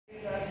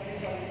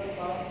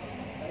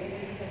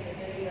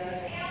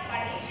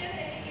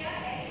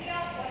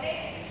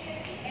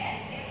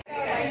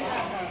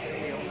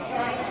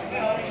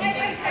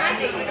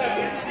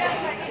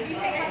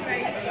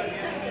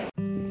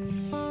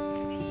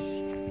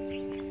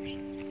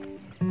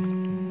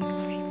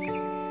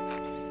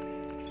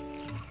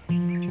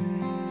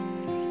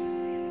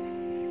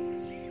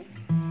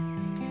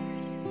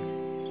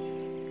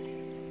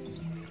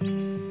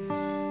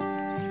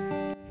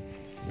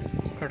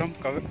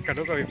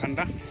Kado kawi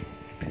panda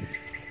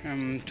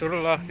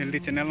chorola nildi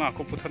channel na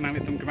aku putar nang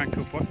itum kemak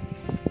thupot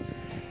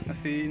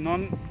asi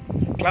non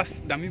class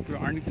dami pu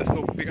arni ta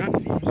sok pega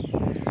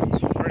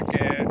or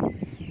ke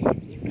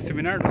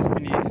seminar dos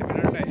pini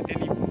seminar la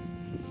eteni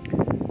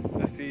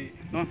asi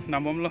no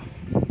namom lo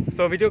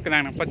so video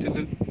kenang na pachu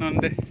non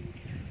de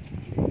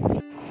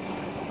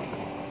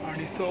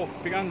arni so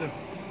pegan do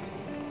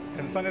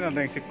sensan na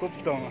dang sikup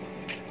dong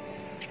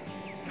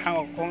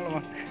hang kong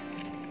lo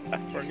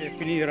porque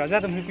pini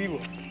raja tum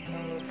pibo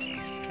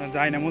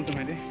jai namul tum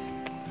hede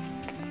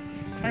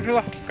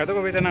anglo kado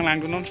ko beta nang lang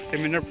non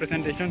seminar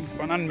presentation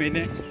konan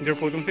mene jor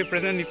podum se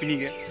present ni pini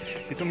ge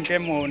itum ke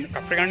mo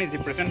kapregani di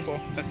present po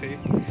tase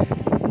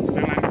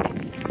nang lang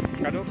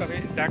kado ka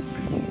be dak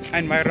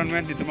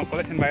environment itum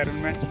college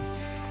environment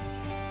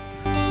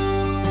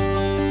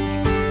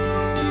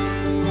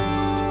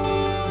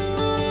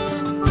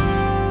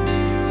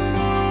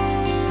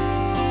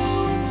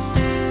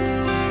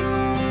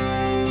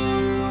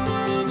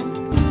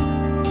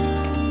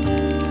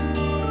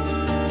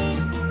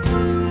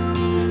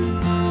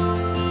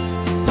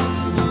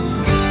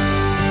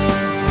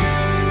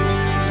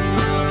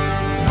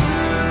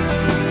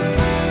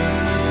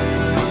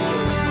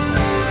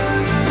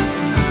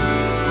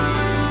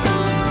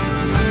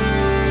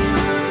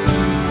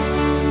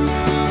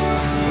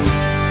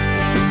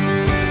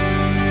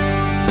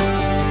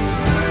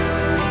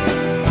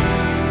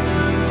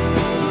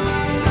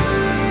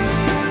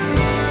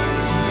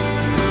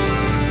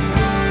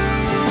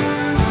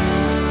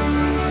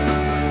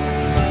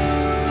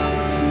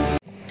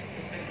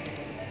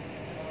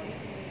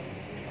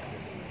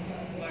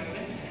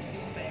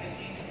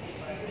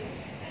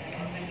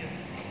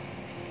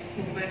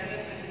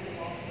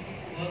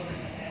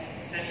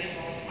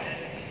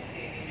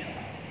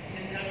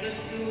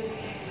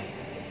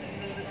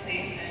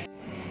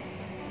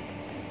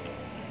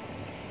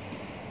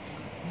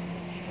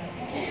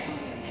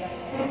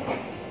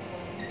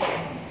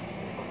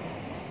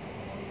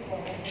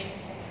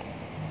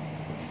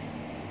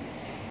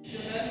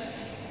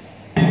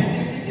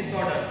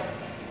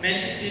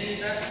mainly seen in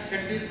the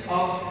countries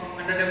of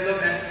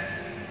underdeveloped and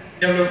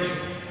developing.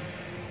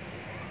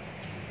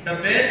 The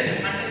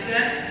best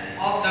understand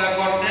of the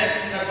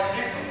context of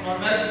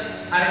normal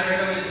iron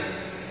metabolism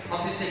of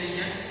the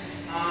selenium,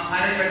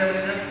 iron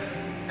metabolism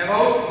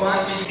about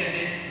 1 million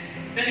acid.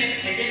 Then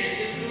it again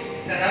reaches to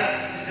the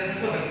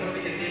rest of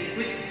ascorbic acid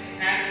with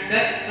and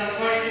then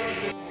transferred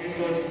into this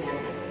was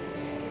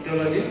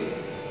theology.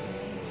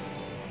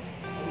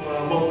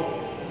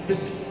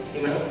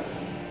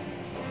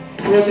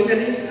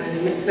 Logically,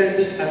 anemic blood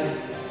as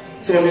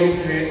solely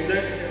red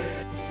blood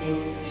to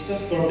stop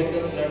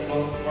cortical blood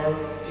loss or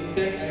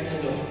impact iron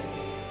exhaustion.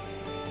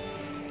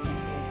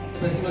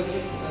 The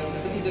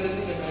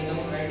pathological mechanism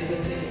of iron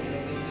deficiency in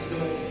the system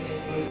of system.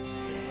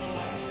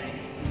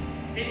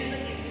 Same is the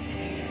case with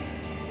anemia.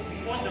 So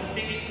before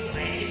jumping into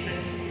highly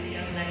specific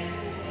areas like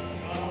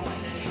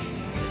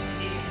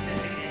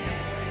specific area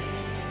for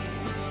anemia,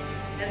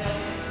 as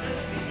already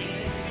discussed, we take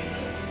the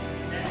examiners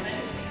that when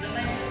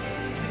examine the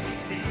patient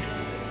with patient.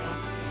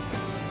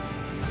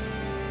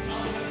 Now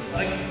we have to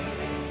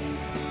work.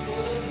 So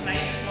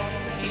finding out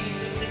the aim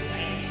of this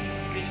finding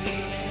will be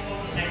depending on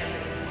the data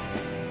levels.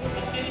 So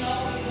up till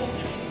now we know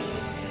certain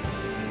terms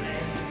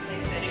like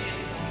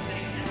surrogate,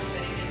 non-surrogate,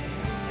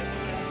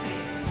 surrogate.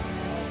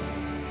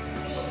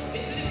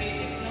 It's very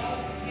basic now.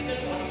 People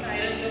body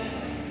iron from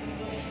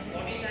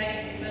body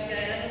iron, the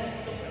iron from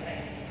protein.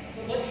 So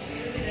what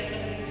is the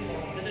development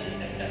of the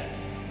receptors?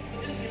 So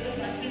these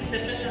neurotransmitter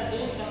receptors are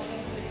those functional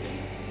molecules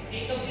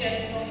take up the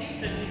iron from the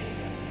circulation.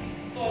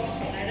 So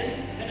obviously iron,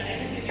 when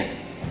iron is released,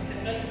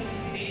 receptors will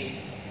be released.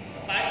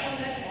 Apart from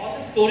that, all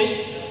the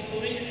storage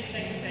units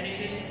like the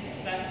peripheral,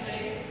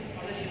 transferrin,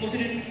 or the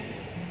hemocytic.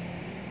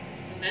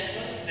 So that's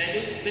what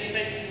values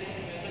verifies the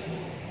members who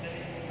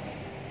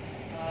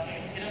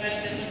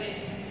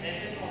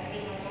there's an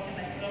optimal compound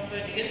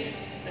microbial.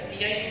 The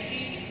TIPC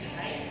is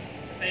high,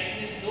 the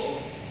parameter is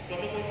low,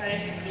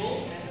 protoporphyrin is low,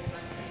 and the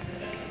transcription is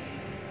low.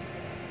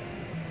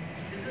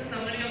 This is a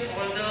summary of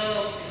all the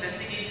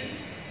investigations.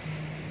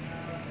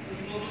 So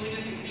hemoglobin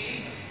is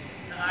increased,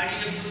 the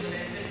RDW, the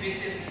relative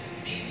width is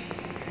increased,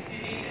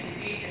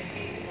 NC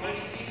is all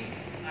decreased,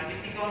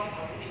 RBC count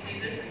also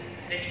decreases,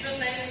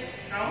 reticulocyte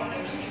count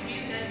doesn't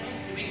decrease and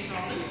remains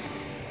normal,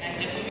 and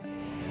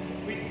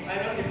with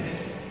iron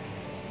replacement.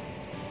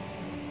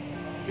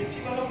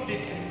 Principle of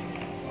treatment.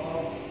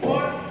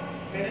 For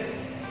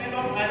management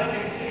of iron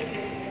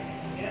deficiency,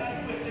 there are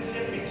two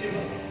essential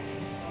principles.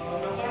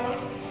 Number one,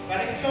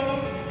 correction of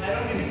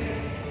iron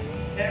deficiency.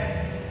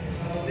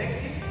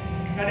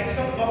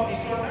 of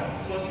disorder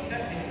closing the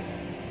area.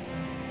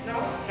 Now,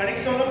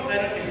 correction of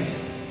iron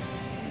deficiency.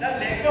 The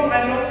lack of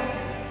iron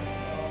is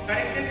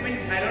corrected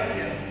with iron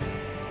therapy.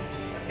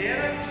 There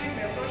are three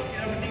methods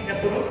therapeutic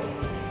approach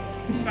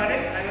to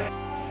correct iron.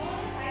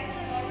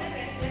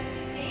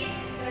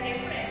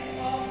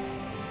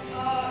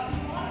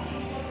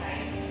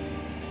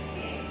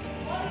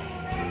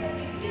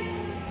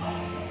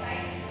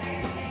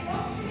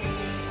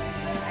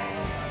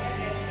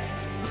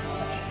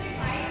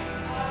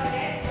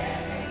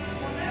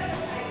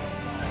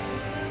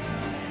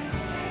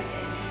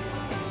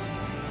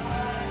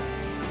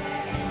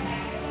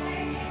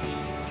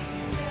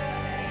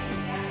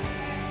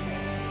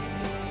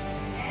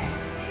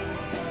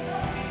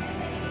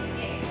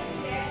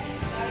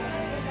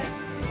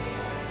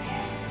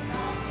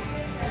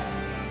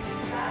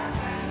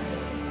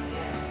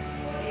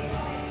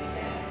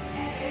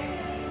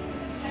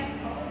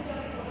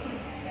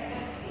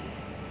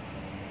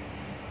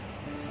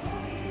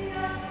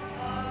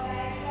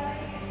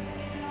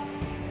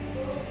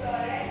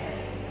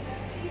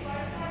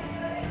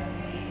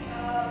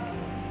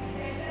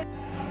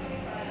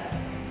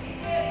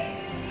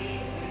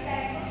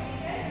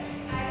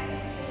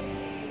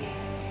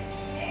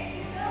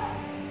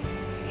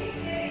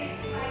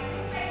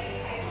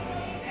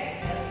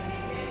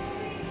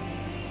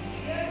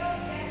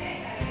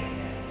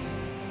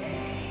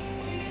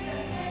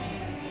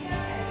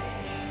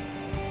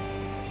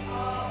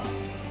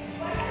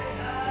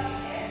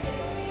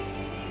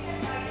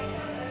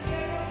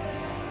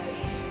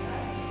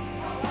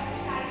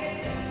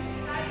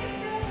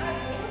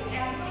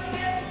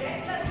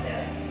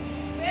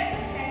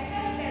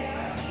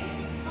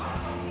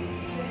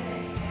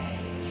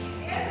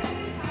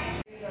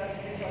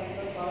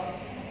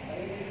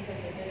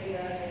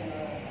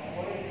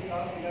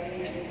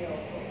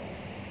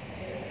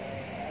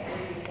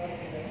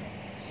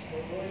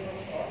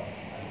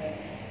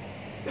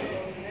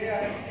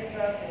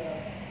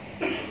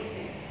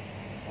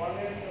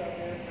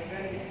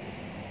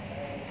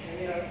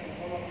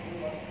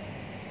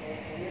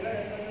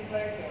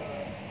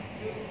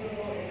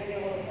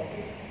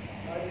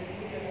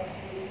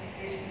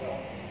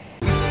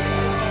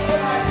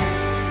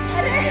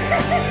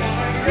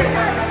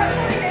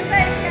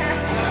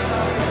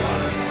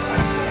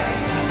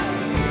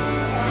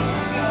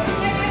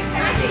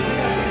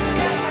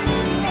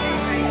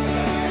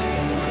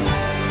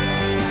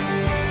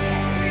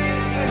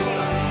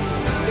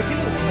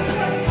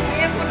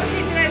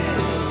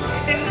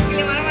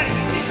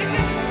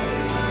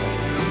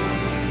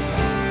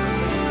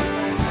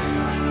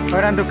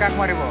 Orang tukang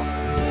mari bo,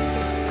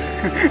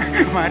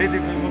 mari di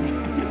film.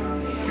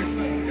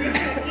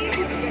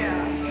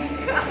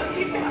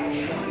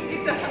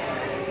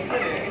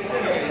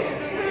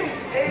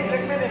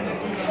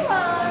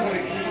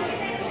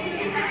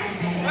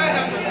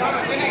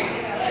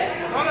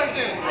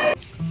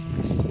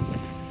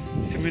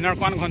 Seminar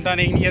kuan घंटा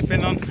नहीं नियत पे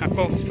non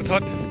आपको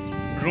पुथोत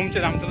room चे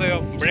जाम तो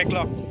break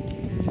लो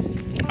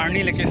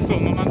Arnie लेके सो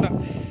ममांदा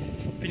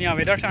पिनिया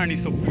weather से Arnie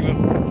so pillow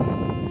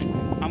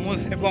amul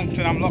ebong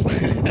sunam lo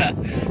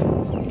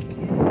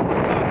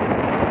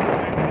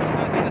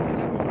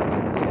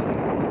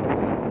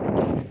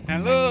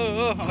hello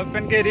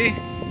open ke di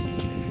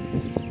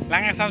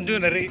lang Assam jun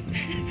dari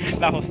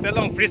la hostel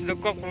long pris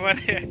dokok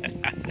pemane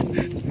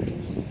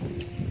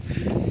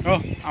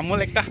oh amul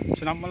ekta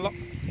sunam lo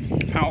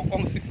ha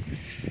okong si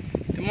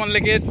temon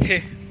lege the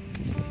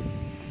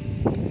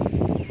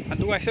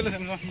adu aisel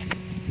semno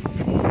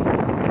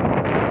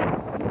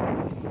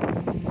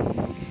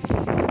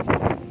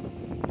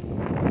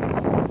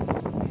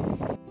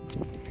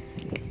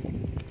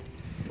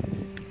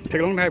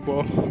Teglong dai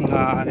po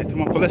la itu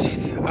mau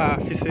college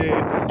fise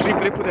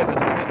lip udah ada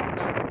jelas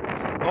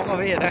oh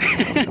kau ya dah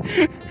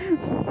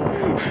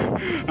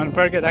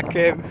anpar ke dah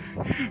ke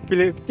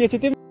pilih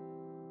PhD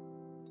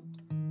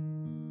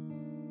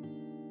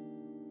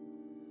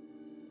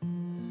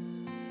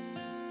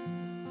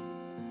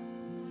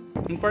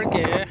anpar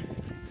ke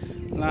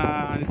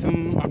la itu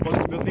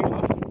college building lo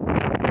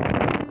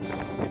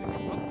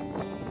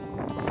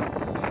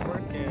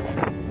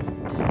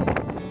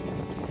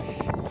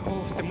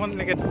temon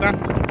lagi tan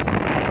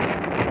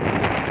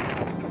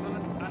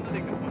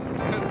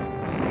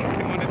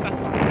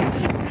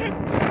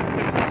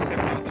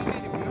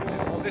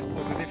always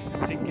positive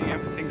thinking,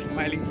 everything,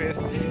 smiling face,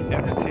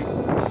 everything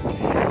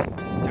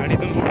jadi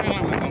tu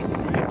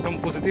एकदम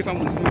positive am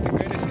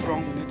very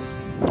strong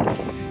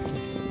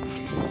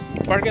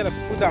pergi la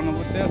puja am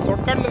bote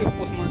shortcut lagi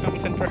postmortem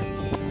center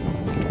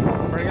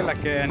pergi la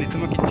ke ni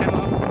tuma kitchen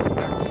lo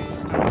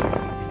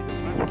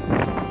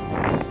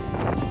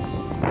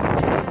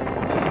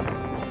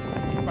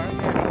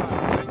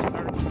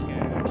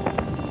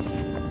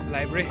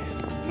library,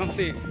 non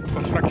si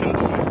construction.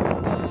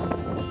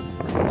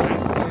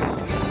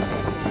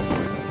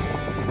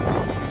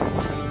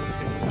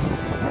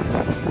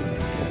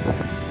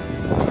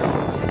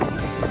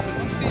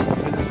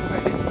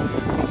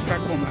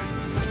 Construct bomba.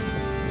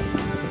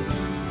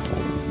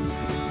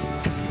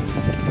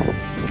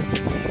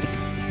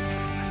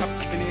 Sab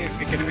ini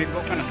academic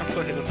ko kan sabto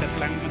helo set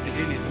lang mo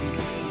tidi ni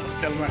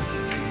hostel ma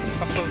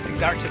sabto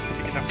tigdar chet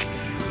kita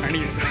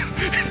ani is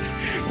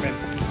men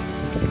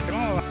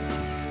kemo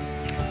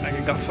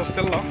lagi gas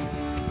hostel lo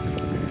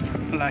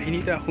la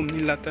hinita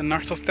humnilla ta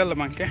nurse hostel la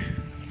manke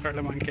parla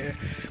manke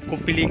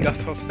kopili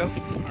gas hostel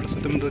ar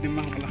sudum do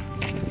dimang wala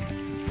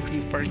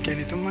parke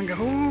ni tumanga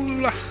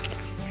hula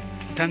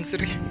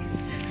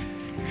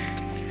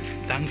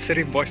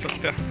danseri boys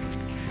hostel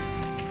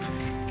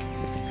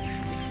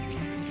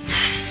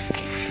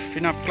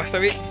Pina plus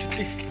tapi,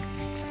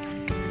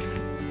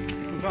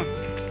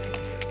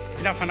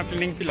 pina fana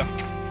planning pila.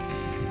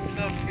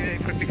 Okay,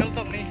 critical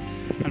top ni.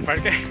 An par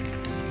ke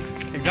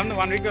exam to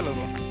 1 week lo.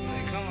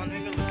 Exam 1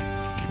 week.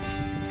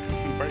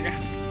 An par ke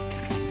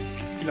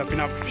pila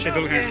pina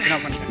schedule hai pina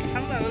pan ke.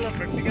 Sang la lo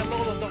practical lo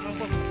lo top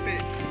ko te.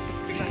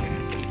 Pila ke.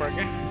 Par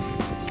ke.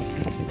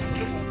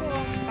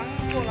 Sang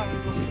ko la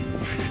ko.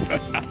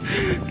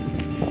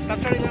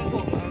 Tatari lang ko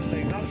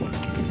exam.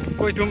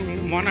 Koi tu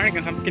mon hari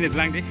kan sam kinit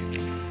lang di.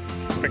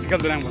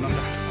 Practical tu lang bonon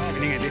dah.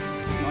 Ini ngadi.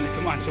 Non itu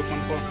mah anjuk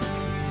pun ko.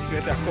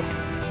 Sudah tak ko.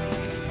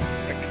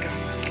 Practical.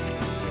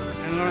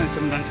 Ano itu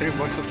danseri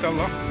boys hostel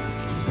lo.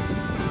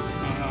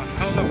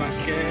 Halo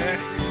bangke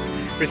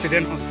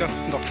president hostel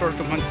doktor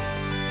teman.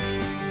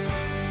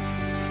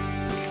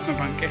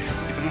 Bangke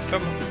itu hostel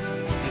lo.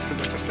 Danseri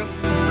boys hostel.